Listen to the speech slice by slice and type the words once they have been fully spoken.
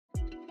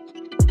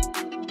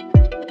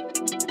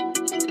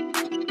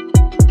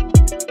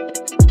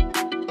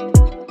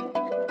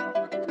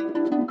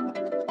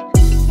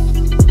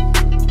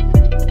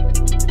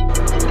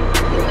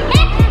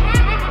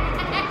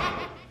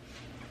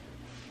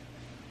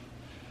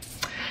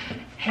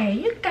Hey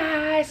you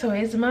guys, so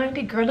it's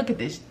Monday. Girl, look at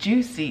this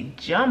juicy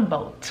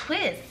jumbo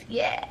twist.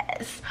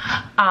 Yes.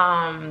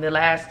 The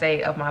last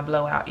day of my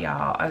blowout,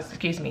 y'all.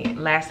 Excuse me,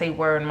 last day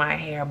wearing my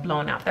hair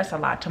blown out. That's a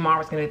lot.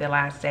 Tomorrow's gonna be the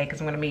last day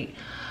because I'm gonna meet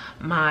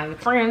my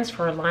friends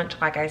for lunch,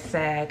 like I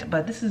said.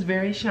 But this is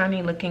very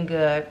shiny, looking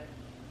good.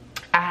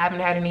 I haven't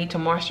had a need to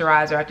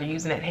moisturizer after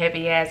using that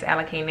heavy ass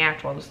Alakae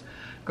Naturals.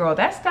 Girl,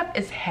 that stuff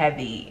is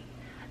heavy.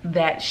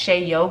 That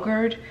shea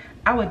yogurt,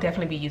 I would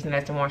definitely be using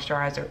that as a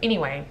moisturizer.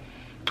 Anyway,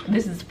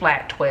 this is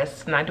flat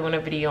twists. I'm not doing a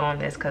video on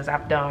this because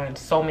I've done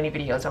so many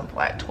videos on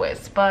flat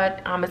twists.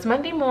 But it's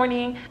Monday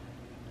morning.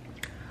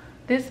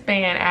 This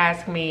man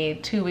asked me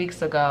 2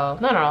 weeks ago,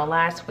 no,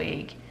 last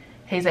week.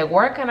 He said,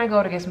 where can I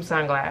go to get some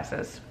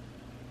sunglasses?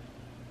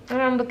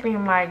 And I'm looking at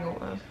him like,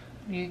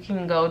 you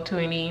can go to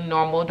any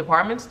normal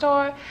department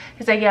store.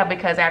 He said, yeah,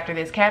 because after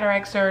this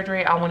cataract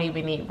surgery, I won't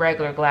even need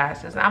regular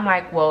glasses. And I'm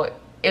like, well,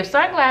 if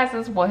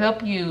sunglasses will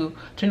help you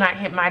to not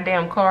hit my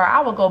damn car,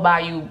 I will go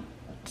buy you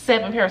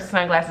 7 pairs of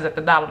sunglasses at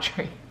the Dollar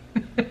Tree.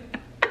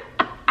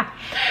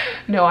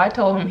 No, I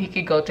told him he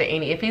could go to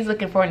any, if he's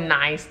looking for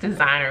nice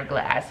designer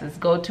glasses,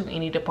 go to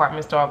any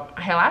department store.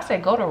 Hell, I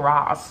said go to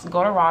Ross,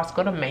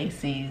 go to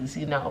Macy's,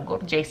 you know, go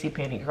to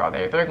JCPenney, girl,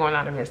 they're going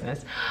out of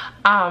business.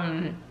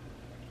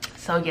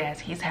 So yes,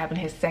 he's having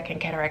his second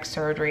cataract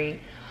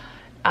surgery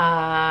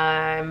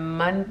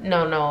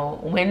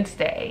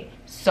Wednesday.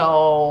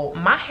 So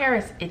my hair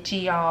is itchy,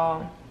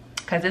 y'all,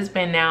 because it's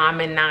been now, I'm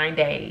in 9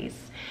 days.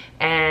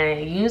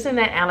 And using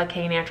that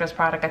Alakae Naturals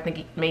product, I think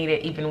it made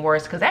it even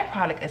worse because that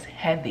product is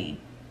heavy.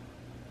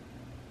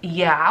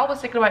 Yeah, I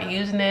was thinking about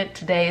using it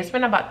today. It's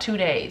been about 2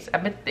 days. I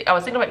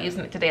was thinking about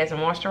using it today as a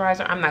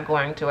moisturizer. I'm not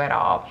going to at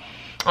all,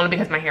 only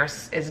because my hair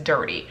is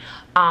dirty.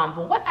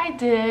 But what I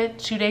did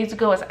 2 days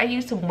ago is I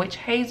used some witch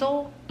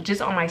hazel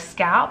just on my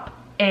scalp,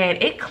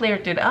 and it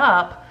cleared it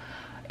up.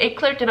 It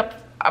cleared it up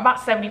about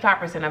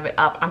 75% of it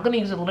up. I'm gonna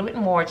use a little bit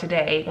more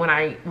today when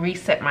I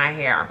reset my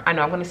hair. I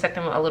know I'm gonna set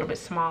them a little bit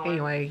smaller.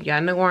 Anyway,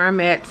 y'all know where I'm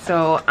at,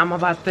 so I'm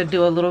about to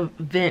do a little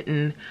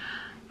venting.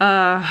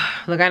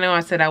 Look, I know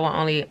I said I will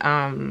only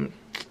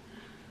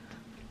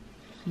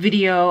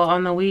video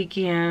on the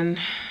weekend.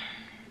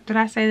 Did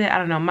I say that? I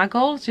don't know. My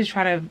goal is to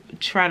try to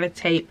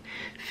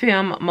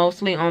film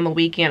mostly on the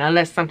weekend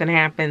unless something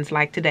happens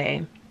like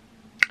today.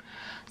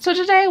 So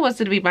today was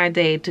to be my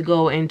day to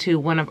go into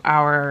one of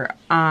our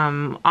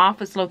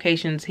office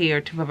locations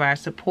here to provide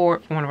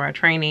support for one of our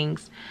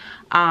trainings.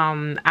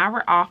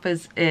 Our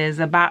office is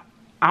about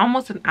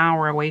almost an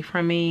hour away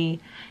from me.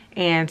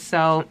 And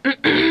so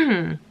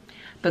the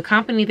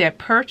company that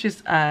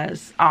purchased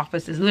us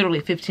office is literally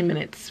 15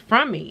 minutes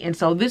from me. And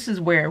so this is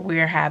where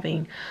we're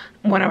having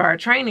one of our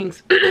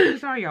trainings.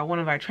 Sorry, y'all, one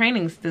of our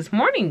trainings this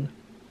morning.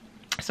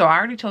 So I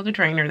already told the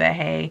trainer that,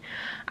 hey,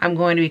 I'm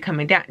going to be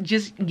coming down.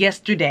 Just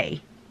yesterday,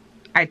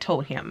 I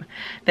told him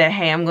that,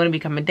 hey, I'm going to be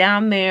coming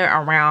down there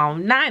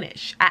around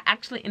 9ish. I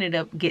actually ended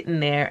up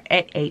getting there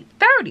at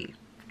 8:30.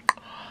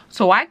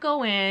 So I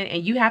go in,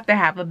 and you have to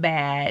have a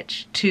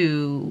badge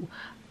to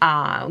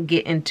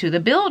get into the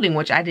building,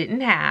 which I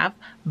didn't have,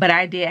 but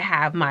I did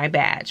have my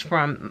badge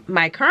from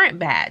my current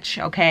badge,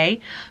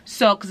 okay?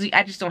 So, because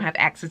I just don't have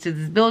access to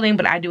this building,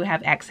 but I do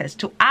have access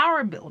to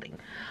our building.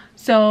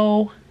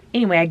 So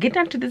anyway, I get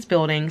down to this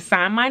building,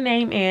 sign my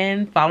name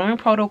in, following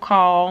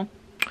protocol,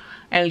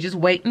 and just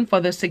waiting for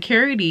the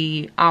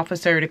security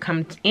officer to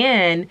come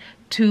in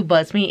to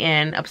buzz me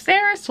in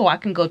upstairs so I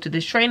can go to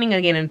this training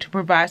again and to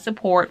provide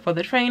support for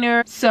the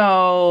trainer.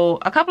 So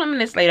a couple of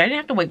minutes later, I didn't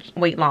have to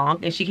wait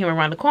long, and she came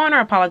around the corner,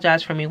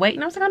 apologized for me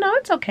waiting. I was like, oh no,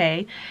 it's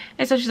okay.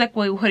 And so she's like,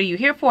 well, what are you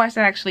here for? I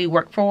said, I actually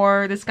work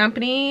for this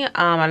company.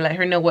 I let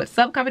her know what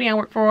sub company I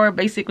work for,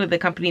 basically the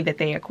company that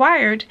they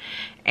acquired,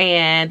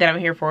 and that I'm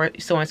here for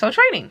so-and-so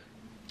training.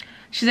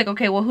 She's like,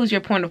 okay, well, who's your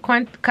point of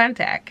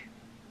contact?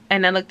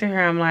 And I looked at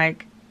her, I'm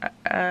like,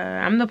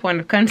 I'm the point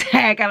of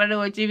contact. I don't know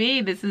what you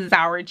mean. This is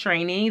our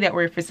training that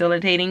we're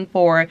facilitating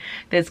for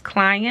this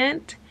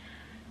client.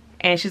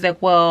 And she's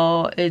like,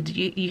 well,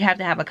 you have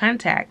to have a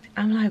contact.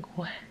 I'm like,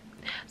 what?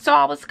 So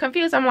I was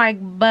confused. I'm like,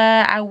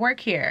 but I work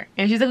here.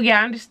 And she's like,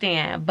 yeah, I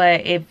understand.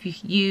 But if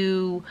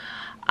you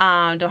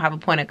don't have a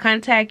point of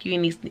contact, you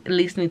at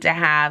least need to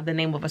have the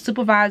name of a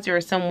supervisor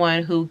or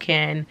someone who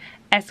can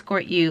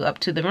escort you up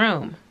to the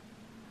room.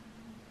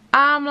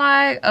 I'm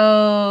like,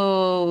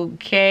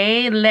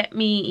 okay, let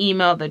me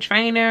email the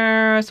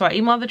trainer. So I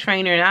emailed the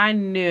trainer, and I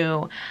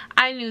knew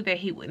that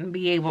he wouldn't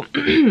be able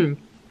to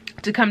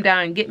come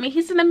down and get me.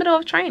 He's in the middle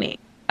of training.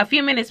 A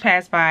few minutes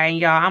passed by, and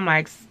y'all, I'm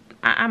like,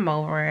 I'm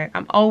over it.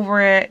 I'm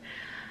over it.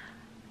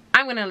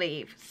 I'm gonna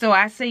leave. So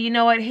I said, you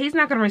know what? He's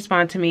not gonna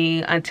respond to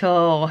me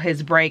until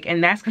his break,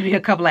 and that's gonna be a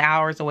couple of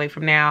hours away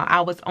from now.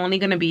 I was only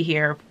gonna be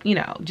here, you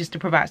know, just to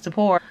provide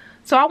support.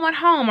 So I went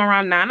home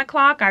around 9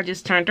 o'clock. I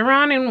just turned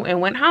around and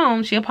went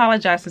home. She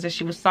apologized and said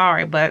she was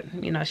sorry, but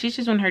you know, she's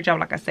just doing her job,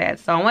 like I said.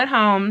 So I went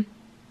home.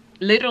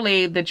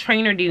 Literally, the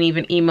trainer didn't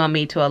even email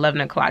me till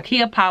 11 o'clock.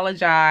 He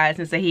apologized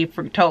and said he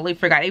totally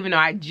forgot, even though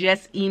I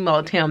just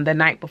emailed him the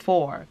night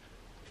before.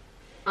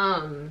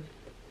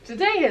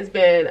 Today has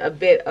been a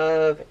bit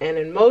of an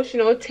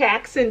emotional,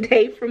 taxing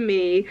day for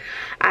me.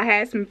 I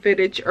had some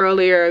footage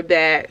earlier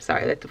that,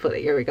 sorry, let the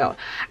footage, here we go.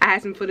 I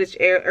had some footage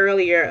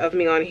earlier of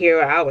me on here.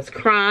 I was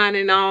crying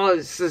and all, I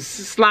was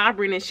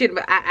slobbering and shit,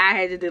 but I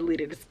had to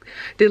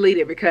delete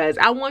it because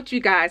I want you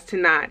guys to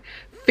not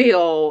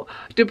feel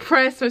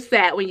depressed or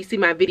sad when you see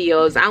my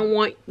videos. I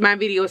want my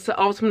videos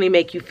to ultimately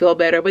make you feel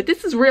better, but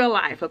this is real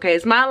life, okay?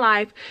 It's my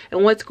life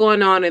and what's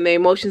going on and the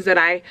emotions that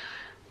I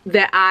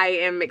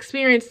am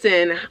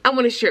experiencing. I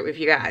want to share it with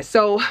you guys.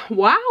 So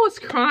why I was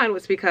crying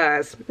was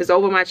because it's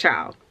over my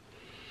child,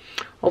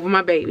 over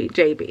my baby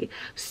Jabby.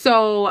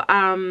 So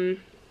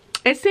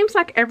it seems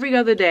like every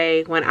other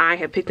day when I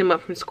have picked him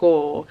up from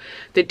school,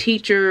 the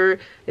teacher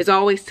is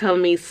always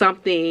telling me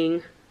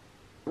something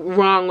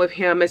wrong with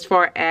him as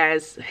far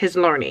as his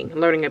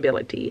learning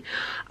ability.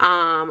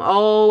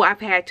 Oh, I've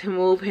had to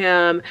move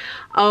him.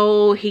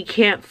 Oh, he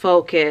can't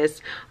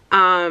focus.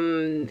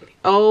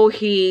 Oh,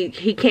 he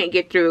can't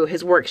get through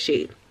his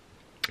worksheet.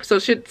 So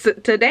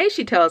today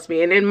she tells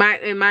me, and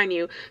mind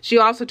you, she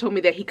also told me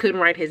that he couldn't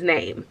write his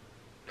name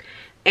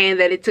and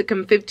that it took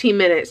him 15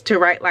 minutes to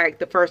write like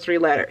the first 3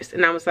 letters.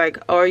 And I was like,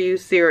 are you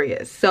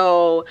serious?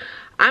 So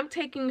I'm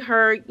taking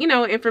her, you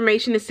know,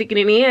 information and sticking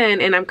it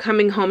in, and I'm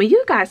coming home, and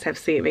you guys have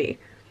seen me.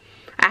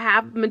 I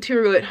have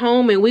material at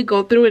home and we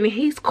go through it, and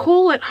he's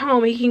cool at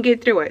home. He can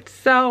get through it.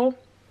 So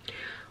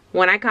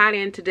when I got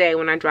in today,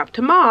 when I dropped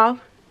him off,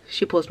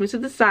 she pulls me to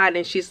the side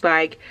and she's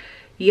like,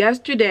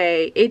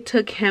 yesterday it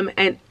took him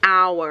an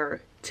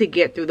hour to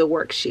get through the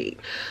worksheet.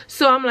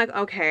 So I'm like,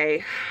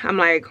 okay. I'm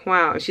like,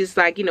 wow. She's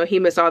like, you know, he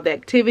missed all the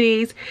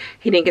activities.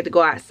 He didn't get to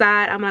go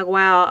outside. I'm like,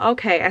 wow,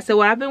 okay. I said,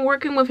 well, I've been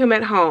working with him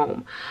at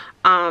home.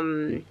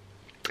 I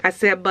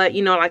said, but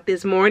you know, like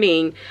this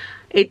morning,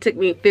 it took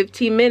me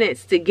 15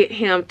 minutes to get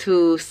him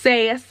to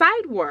say a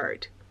sight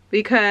word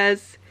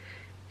because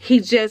he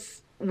just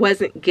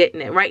wasn't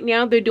getting it. Right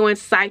now they're doing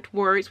sight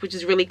words, which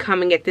is really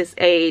coming at this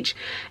age,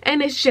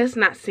 and it's just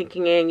not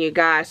sinking in, you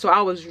guys. So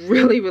I was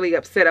really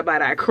upset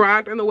about it. I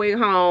cried on the way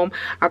home.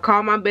 I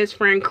called my best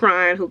friend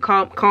crying, who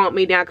calmed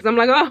me down, because I'm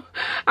like, oh,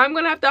 I'm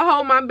gonna have to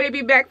hold my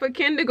baby back for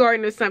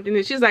kindergarten or something.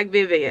 And she's like,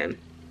 Vivian,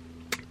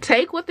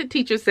 take what the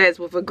teacher says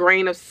with a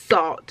grain of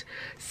salt.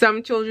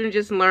 Some children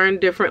just learn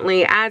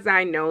differently, as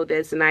I know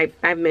this, and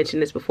I've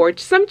mentioned this before.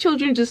 Some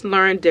children just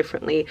learn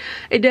differently.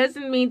 It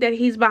doesn't mean that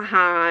he's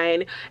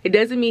behind. It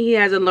doesn't mean he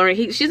has a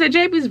learning. She said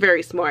JB's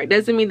very smart. It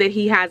doesn't mean that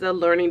he has a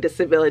learning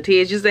disability.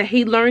 It's just that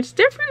he learns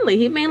differently.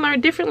 He may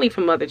learn differently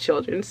from other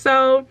children.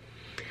 So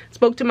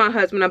spoke to my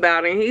husband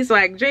about it, and he's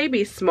like,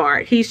 JB's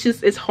smart. He's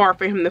just, it's hard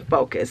for him to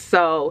focus.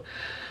 So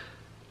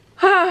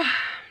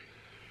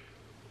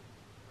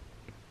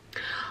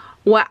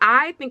what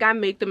I think I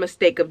made the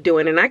mistake of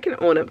doing, and I can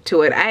own up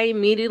to it, I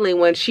immediately,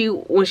 when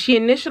she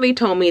initially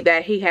told me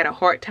that he had a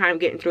hard time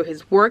getting through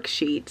his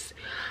worksheets,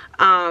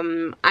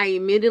 I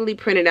immediately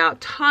printed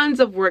out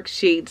tons of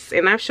worksheets,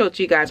 and I've showed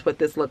you guys what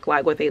this look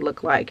like, what they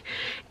look like.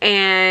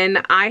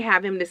 And I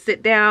have him to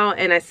sit down,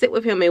 and I sit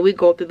with him and we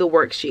go through the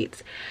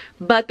worksheets.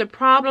 But the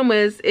problem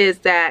is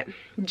that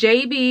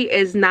JB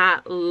is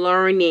not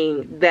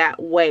learning that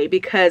way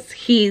because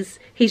he's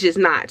just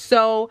not.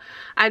 So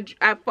I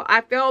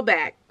fell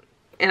back.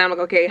 And I'm like,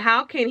 okay,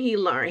 how can he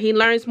learn? He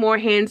learns more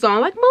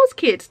hands-on like most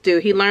kids do.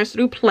 He learns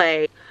through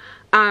play.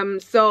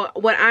 So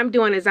what I'm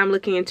doing is I'm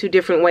looking into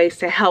different ways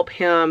to help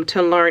him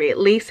to learn at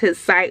least his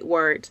sight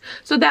words.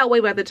 So that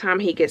way by the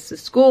time he gets to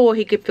school,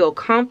 he could feel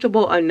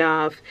comfortable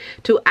enough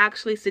to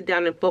actually sit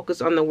down and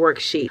focus on the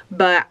worksheet.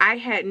 But I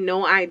had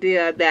no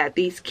idea that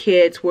these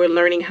kids were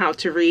learning how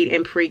to read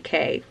in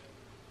pre-K.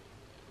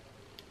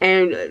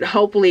 And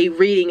hopefully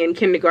reading in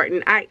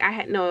kindergarten. I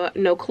had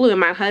no clue, and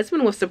my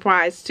husband was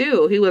surprised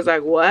too. He was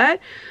like, what?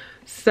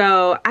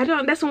 So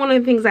that's one of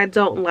the things I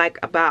don't like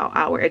about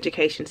our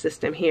education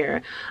system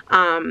here.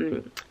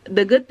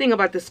 The good thing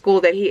about the school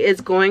that he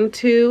is going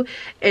to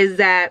is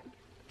that,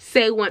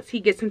 say once he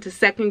gets into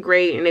 2nd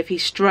grade, and if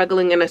he's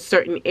struggling in a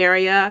certain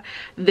area,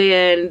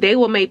 then they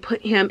may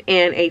put him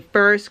in a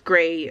 1st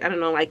grade, I don't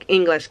know, like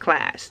English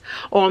class.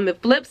 Or on the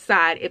flip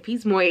side, if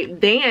he's more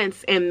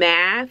advanced in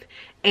math,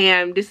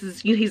 and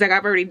he's like,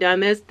 I've already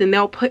done this, then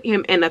they'll put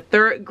him in a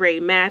 3rd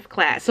grade math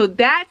class. So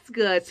that's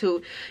good.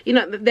 So, you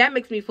know, that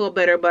makes me feel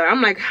better. But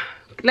I'm like,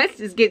 let's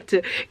just get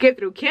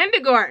through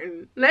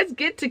kindergarten. Let's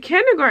get to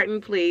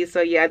kindergarten, please.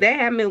 So yeah, that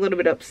had me a little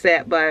bit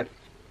upset, but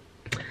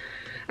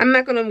I'm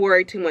not gonna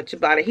worry too much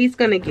about it. He's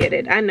gonna get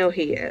it. I know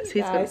he is.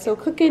 So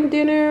cooking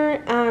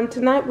dinner.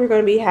 Tonight we're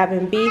gonna be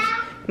having beef.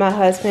 My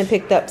husband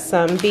picked up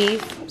some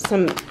beef,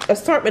 some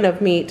assortment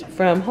of meat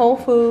from Whole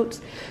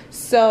Foods.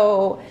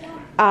 So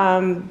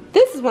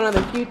this is one of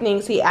the few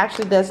things he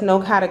actually does know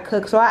how to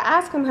cook. So I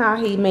asked him how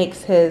he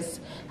makes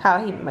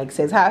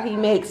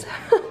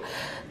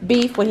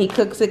beef when he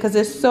cooks it, because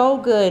it's so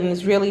good and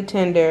it's really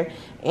tender.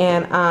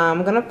 And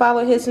I'm gonna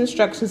follow his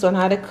instructions on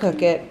how to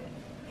cook it.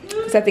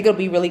 because I think it'll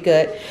be really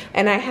good.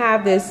 And I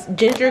have this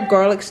ginger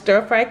garlic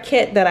stir fry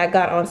kit that I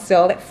got on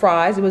sale at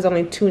Fry's. It was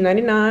only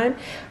 $2.99,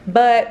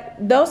 but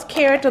those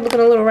carrots are looking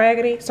a little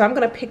raggedy, so I'm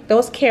gonna pick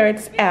those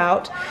carrots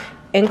out.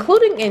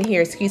 Including in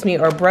here, excuse me,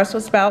 are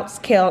Brussels sprouts,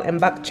 kale, and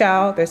bok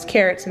chow. There's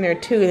carrots in there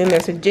too, and then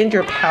there's a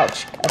ginger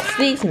pouch of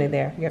seasoning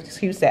there. You have to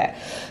excuse that.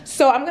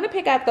 So I'm gonna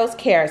pick out those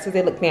carrots because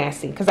they look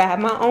nasty. Because I have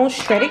my own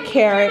shredded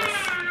carrots,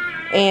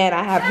 and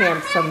I have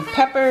here some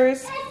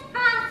peppers.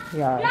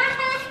 Yeah.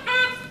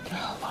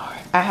 Oh Lord.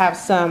 I have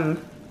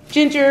some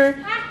ginger.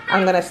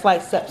 I'm gonna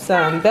slice up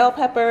some bell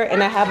pepper,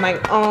 and I have my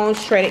own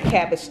shredded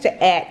cabbage to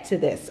add to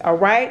this, all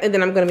right? And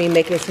then I'm gonna be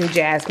making some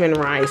jasmine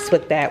rice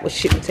with that, which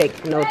shouldn't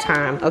take no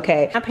time,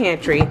 okay? My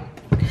pantry,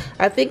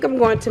 I think I'm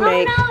going to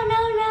make... Oh,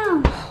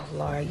 no. Oh,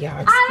 Lord, y'all.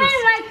 I'm in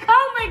my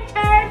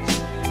comatose.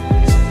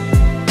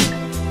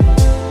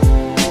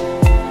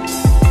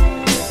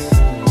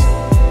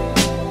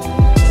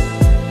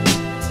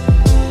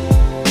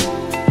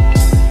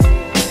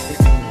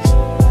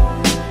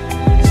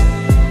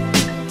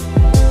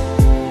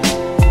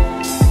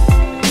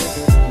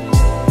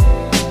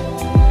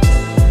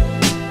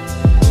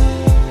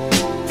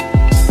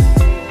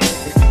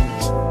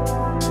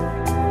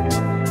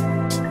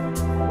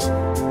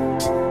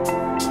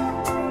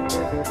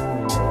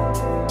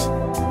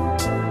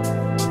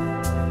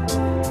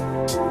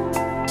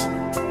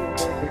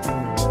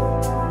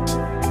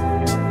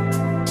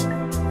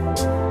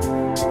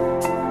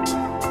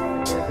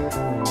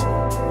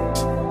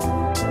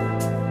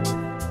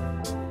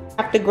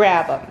 To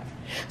grab them.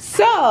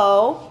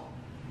 So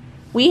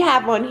we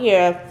have on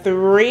here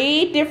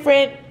 3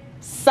 different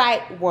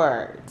sight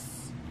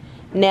words.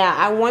 Now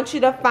I want you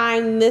to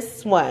find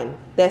this one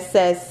that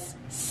says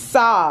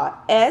saw,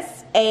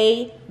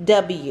 S-A-W,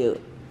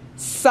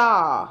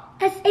 saw,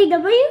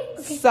 S-A-W?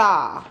 Okay.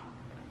 saw.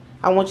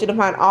 I want you to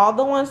find all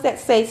the ones that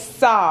say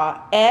saw,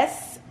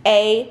 S-A-W.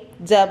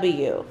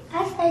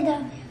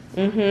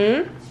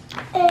 S-A-W.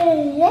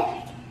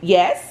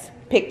 Yes,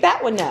 pick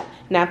that one up.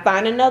 Now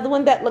find another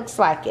one that looks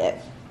like it.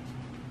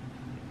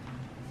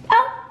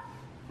 Oh,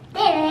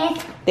 there it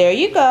is. There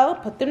you go.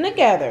 Put them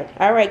together.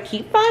 All right,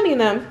 keep finding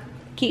them.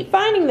 Keep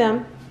finding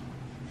them.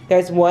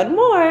 There's one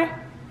more.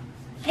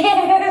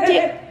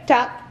 Tick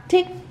tock,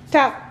 tick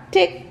tock,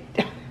 tick.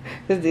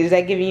 Is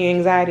that giving you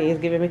anxiety?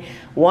 It's giving me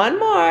one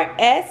more.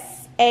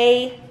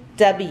 S-A-W.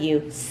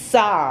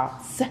 Saw.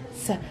 S.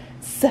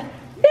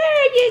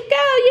 There you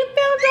go. You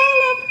found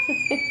all of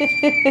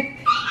them.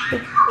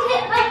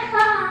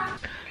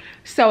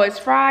 So it's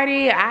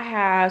Friday. I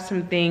have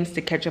some things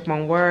to catch up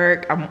on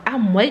work.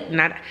 I'm waiting.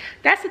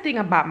 That's the thing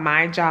about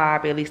my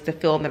job, at least the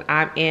field that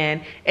I'm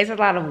in. It's a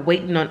lot of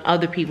waiting on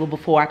other people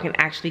before I can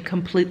actually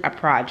complete a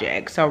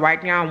project. So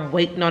right now I'm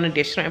waiting on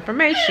additional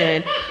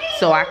information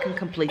so I can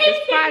complete this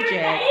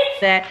project.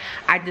 That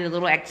I did a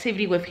little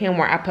activity with him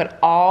where I put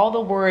all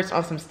the words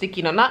on some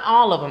sticky notes. Not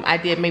all of them. I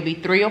did maybe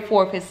 3 or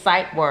 4 of his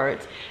sight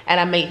words, and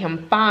I made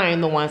him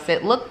find the ones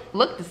that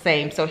look the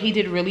same. So he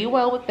did really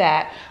well with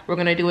that. We're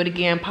gonna do it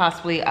again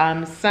possibly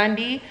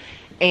Sunday,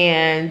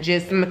 and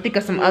just I'm gonna think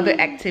of some other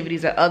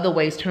activities or other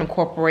ways to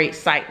incorporate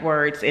sight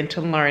words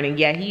into learning.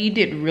 Yeah, he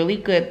did really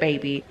good,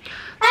 baby.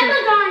 So,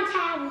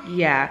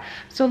 yeah.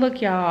 So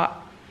look, y'all.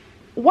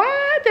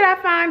 Why did I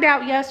find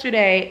out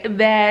yesterday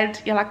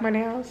that y'all like my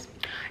nails?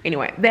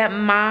 Anyway, that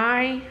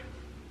my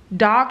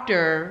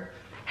doctor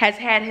has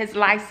had his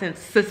license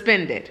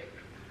suspended.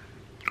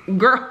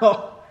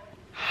 Girl.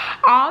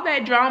 All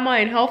that drama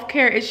and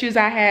healthcare issues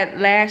I had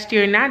last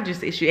year, not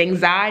just issue,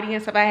 anxiety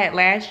and stuff I had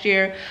last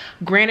year.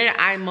 Granted,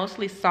 I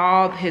mostly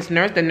saw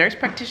the nurse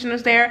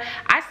practitioners there.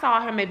 I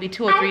saw her maybe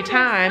 2 or 3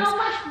 times. So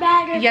much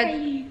better yeah, for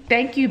you.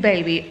 Thank you,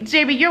 baby.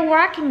 Jabby, you're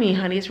rocking me,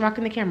 honey. It's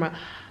rocking the camera.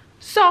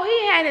 So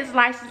he had his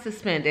license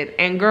suspended,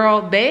 and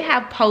girl, they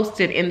have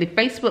posted in the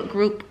Facebook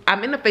group.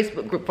 I'm in the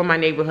Facebook group for my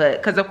neighborhood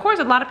because of course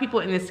a lot of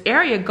people in this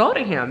area go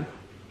to him.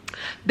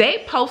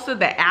 They posted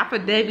the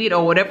affidavit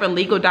or whatever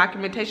legal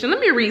documentation. Let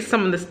me read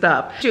some of the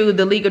stuff to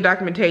the legal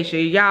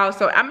documentation, y'all.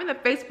 So I'm in the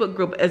Facebook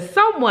group, and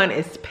someone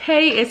is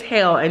petty as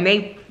hell, and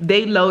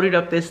they loaded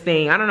up this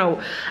thing. I don't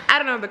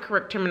know the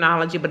correct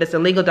terminology, but it's a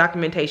legal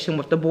documentation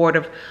with the board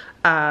of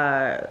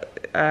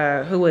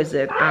who is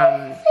it?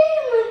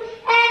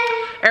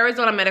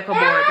 Arizona Medical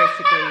Board,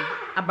 basically,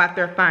 about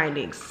their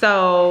findings.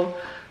 So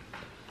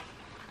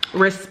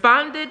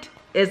respondent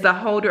is the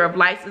holder of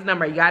license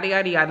number, yada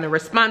yada yada, and the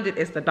respondent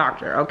is the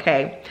doctor,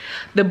 okay?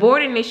 The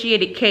board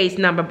initiated case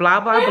number blah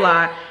blah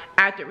blah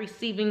after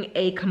receiving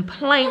a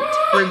complaint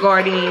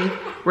regarding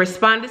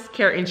respondent's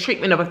care and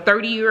treatment of a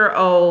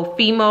 30-year-old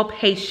female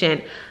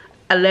patient,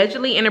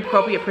 allegedly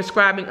inappropriate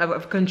prescribing of a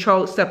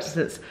controlled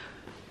substance.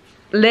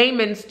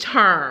 Layman's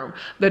term,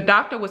 the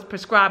doctor was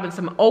prescribing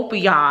some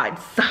opioids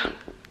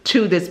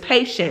to this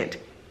patient,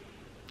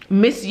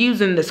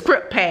 misusing the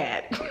script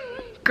pad.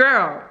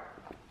 Girl.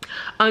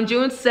 On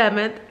June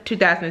 7th,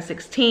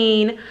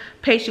 2016,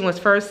 patient was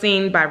first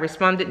seen by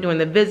respondent during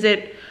the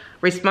visit.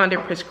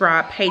 Respondent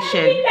prescribed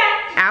patient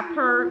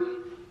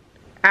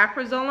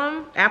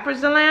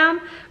Aprazolam,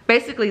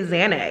 basically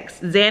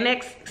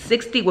Xanax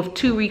 60 with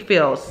 2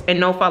 refills and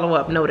no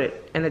follow-up noted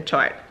in the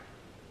chart.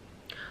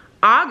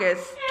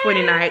 August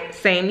 29th,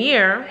 same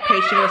year,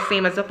 patient was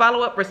seen as a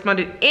follow-up,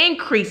 responded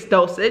increased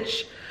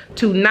dosage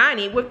to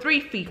 90 with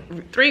 3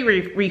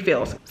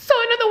 refills. So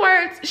in other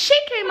words, she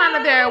came out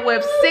of there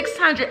with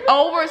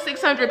over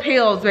 600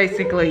 pills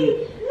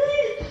basically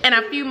in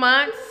a few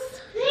months.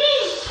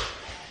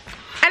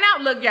 And now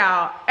look,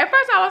 y'all, at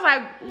first I was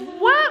like,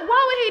 what?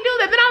 Why would he do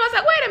that? Then I was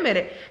like, wait a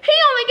minute, he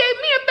only gave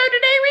me a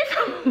 30-day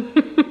refill.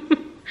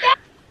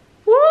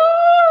 Woo!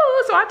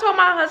 So I told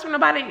my husband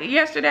about it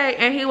yesterday,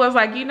 and he was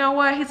like, you know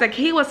what? He's like,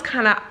 he was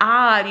kind of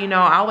odd, you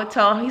know. I would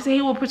tell him, he said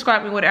he would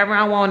prescribe me whatever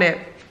I wanted.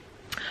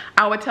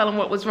 I would tell him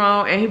what was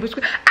wrong, and he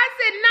prescribed. I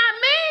said, not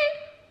me.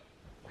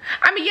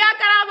 I mean, yeah, I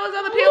got all those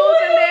other pills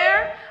in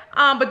there,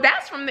 but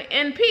that's from the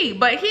NP.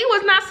 But he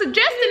was not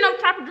suggesting no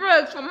type of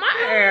drugs for my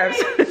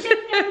ass.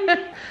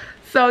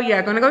 So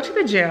yeah, gonna go to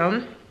the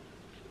gym.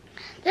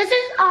 This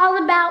is all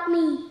about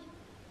me.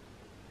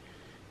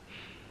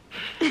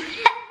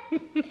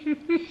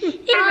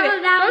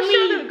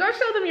 Go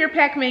show them your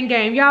Pac-Man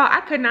game. Y'all, I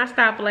could not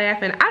stop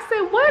laughing. I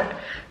said, what?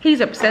 He's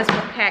obsessed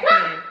with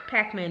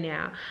Pac-Man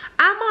now.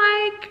 I'm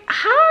like,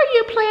 how are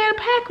you playing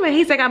Pac-Man?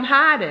 He's like, I'm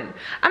hiding.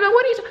 I mean,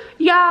 what are you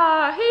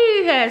y'all,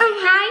 he has, I'm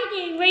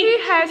hiding right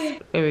here.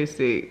 Let me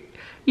see.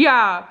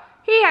 Y'all,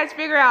 he has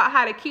figured out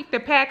how to keep the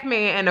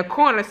Pac-Man in the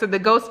corner so the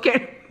ghost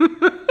can't. so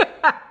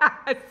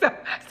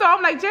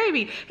I'm like,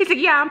 Jabby. He's like,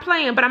 yeah, I'm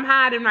playing, but I'm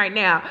hiding right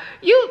now.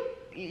 You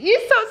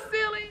so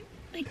silly.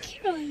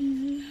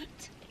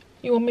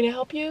 You want me to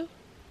help you?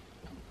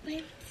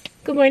 Wait.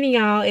 Good morning,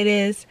 y'all. It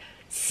is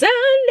Sunday.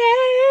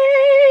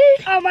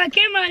 Oh, my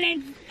camera.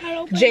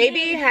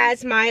 JB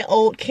has my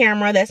old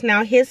camera. That's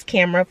now his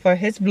camera for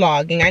his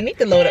vlogging. I need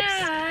to load up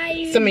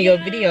some of your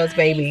videos,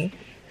 baby.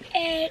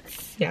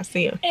 Yeah,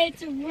 see you.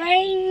 It's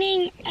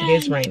raining. It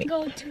is raining.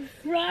 Go to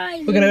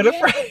Fry's. We're gonna go to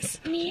Fry's.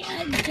 Me a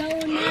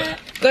donut.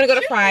 We're gonna go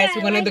to Fry's. We're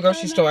going to the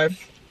grocery store.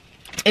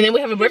 And then we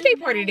have a birthday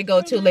party to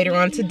go to later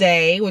on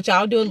today, which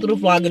I'll do a little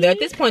vlog of that. At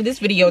this point, this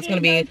video is going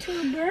to be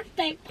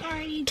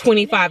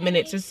 25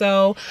 minutes or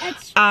so.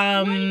 That's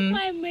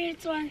 25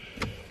 minutes or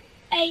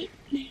 8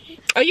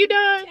 minutes. Are you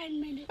done?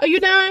 10 minutes. Are you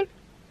done?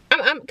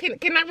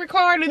 Can I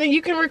record and then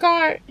you can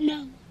record?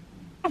 No.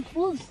 I'm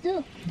full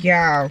still.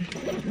 Yeah.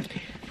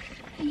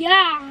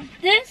 Yeah,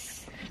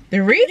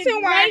 the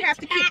reason why I have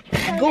to keep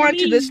going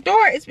to the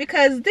store is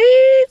because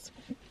these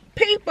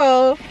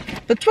people,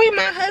 between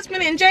my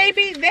husband and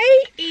JB,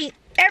 they eat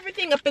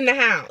everything up in the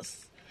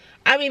house.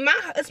 I mean, my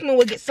husband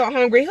would get so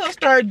hungry, he'll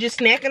start just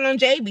snacking on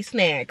JB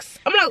snacks.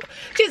 I'm like,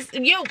 just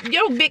your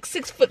big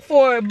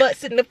 6'4" butt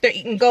sitting up there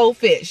eating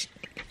goldfish.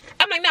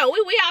 I'm like, no,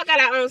 we all got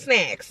our own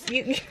snacks.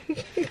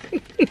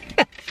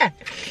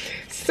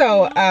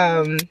 So,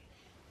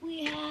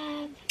 we have.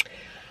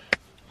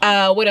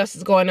 What else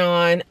is going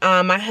on?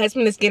 My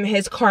husband is getting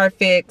his car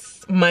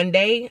fixed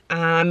Monday.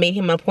 I made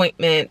him an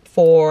appointment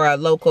for a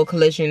local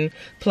collision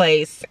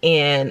place,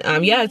 and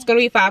yeah, it's gonna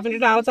be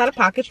 $500 out of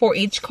pocket for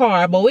each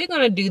car, but we're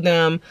gonna do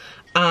them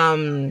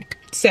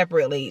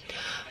separately.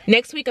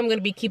 Next week I'm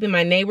gonna be keeping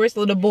my neighbor's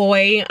little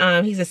boy.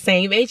 He's the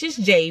same age as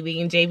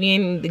JB, and JB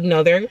and you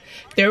know they're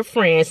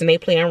friends and they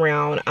play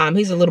around.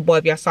 He's a little boy.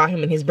 If y'all saw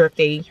him in his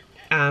birthday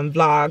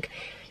vlog,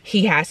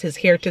 he has his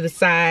hair to the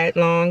side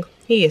long.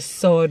 He is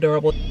so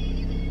adorable.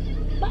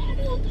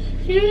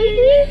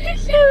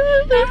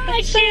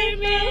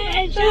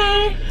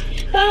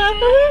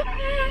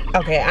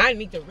 Okay, I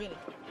need to really.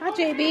 Hi,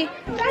 JB.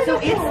 So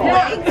its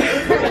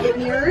legs, it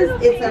mirrors,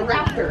 it's a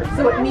raptor.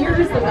 So it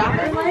mirrors the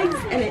raptor legs,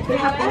 and they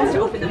have things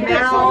to open the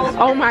mouth.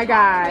 Oh my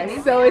God.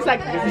 So it's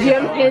like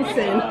Jim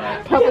Henson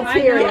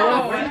puppeteering. Where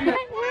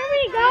are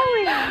we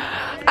going?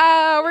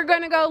 We're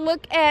gonna go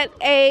look at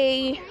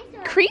a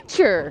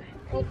creature.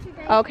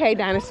 Okay,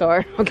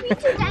 dinosaur. Okay.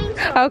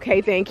 Okay,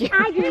 thank you.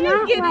 I do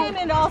not Get in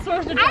and all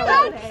sorts of I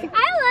love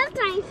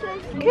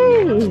dinosaurs.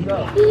 Okay.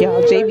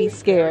 Y'all, JB's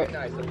scared.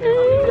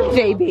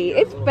 JB,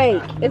 it's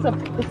fake. It's a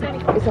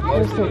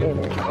person in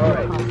it.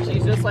 Alright,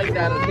 she's just like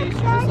that, okay? She's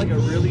just like a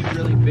really,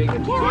 really big. So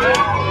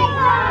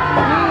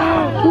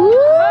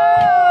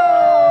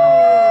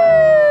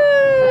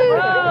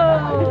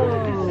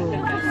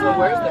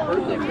where's the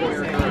birthday boy?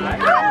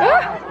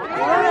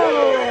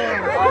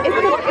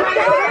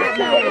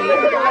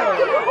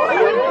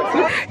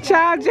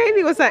 Child,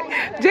 JB was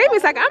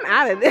like, I'm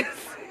out of this.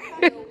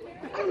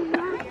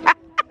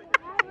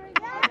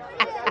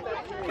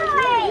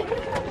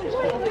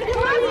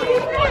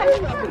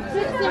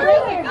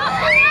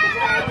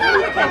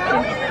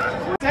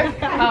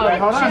 Hold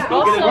on. She's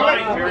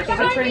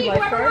also a trained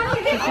lifeguard.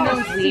 She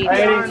knows the.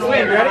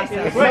 Swim, ready?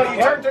 Swim.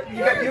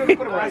 You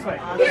put it right.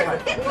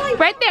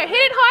 Right there, hit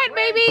it hard,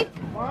 baby.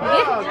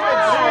 Wow.